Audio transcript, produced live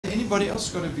anybody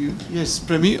else got a view? Yes,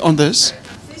 Premi, on this?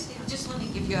 Firstly, I just want to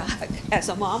give you a hug as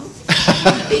a mom.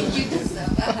 I think you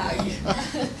deserve a hug.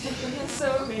 You're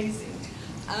so amazing.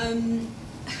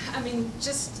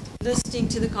 Just listening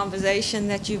to the conversation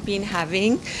that you've been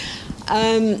having,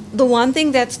 the one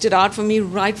thing that stood out for me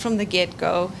right from the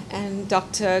get-go, and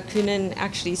Dr. Kunin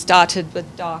actually started with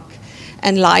dark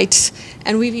and light,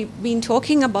 and we've been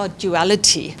talking about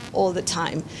duality all the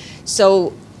time.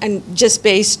 So, and just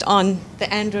based on the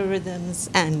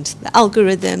androrhythms and the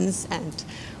algorithms and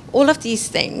all of these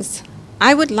things,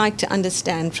 I would like to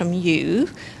understand from you,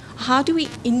 how do we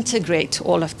integrate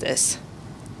all of this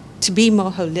to be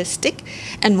more holistic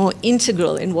and more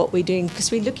integral in what we're doing? Because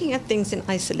we're looking at things in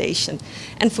isolation.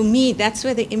 And for me, that's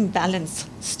where the imbalance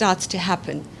starts to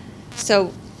happen.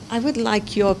 So I would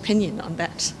like your opinion on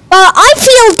that. Well, I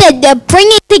feel that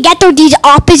bringing together these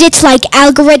opposites like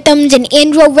algorithms and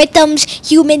androrhythms,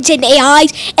 humans and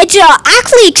AIs, it's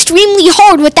actually extremely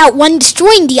hard without one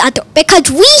destroying the other. Because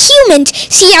we humans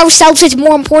see ourselves as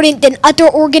more important than other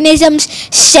organisms,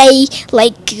 say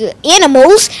like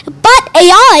animals, but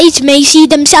AIs may see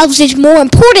themselves as more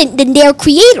important than their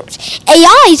creators.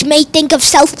 AIs may think of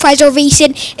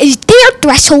self-preservation as their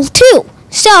threshold too.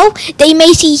 So, they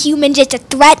may see humans as a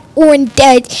threat or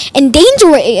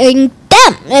endangering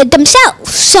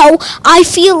themselves. So, I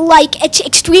feel like it's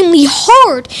extremely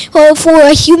hard for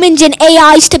humans and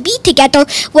AIs to be together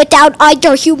without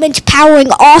either humans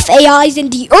powering off AIs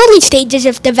in the early stages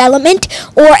of development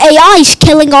or AIs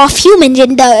killing off humans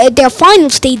in their final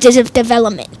stages of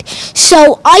development.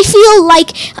 So, I feel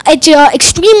like it's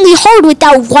extremely hard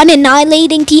without one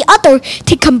annihilating the other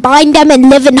to combine them and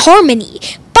live in harmony.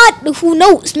 But who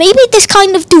knows, maybe this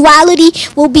kind of duality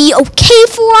will be okay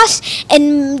for us,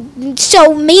 and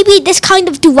so maybe this kind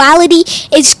of duality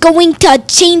is going to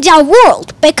change our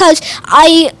world, because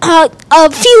a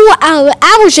few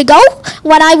hours ago,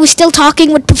 when I was still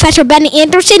talking with Professor Ben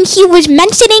Anderson, he was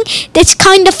mentioning this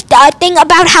kind of thing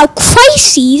about how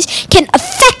crises can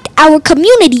affect our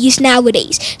communities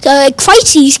nowadays.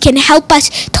 Crises can help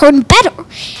us turn better.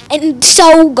 And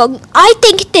so I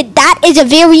think that is a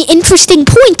very interesting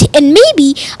point, and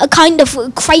maybe a kind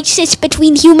of crisis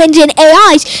between humans and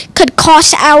AIs could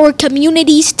cause our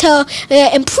communities to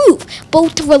improve,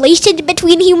 both the relation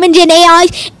between humans and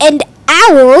AIs and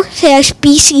our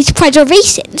species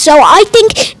preservation. So I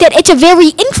think that it's a very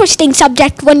interesting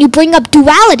subject when you bring up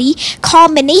duality,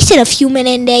 combination of human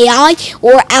and AI,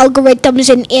 or algorithms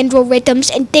and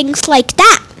androrhythms and things like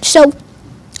that. So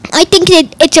I think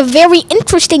that it's a very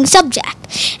interesting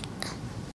subject.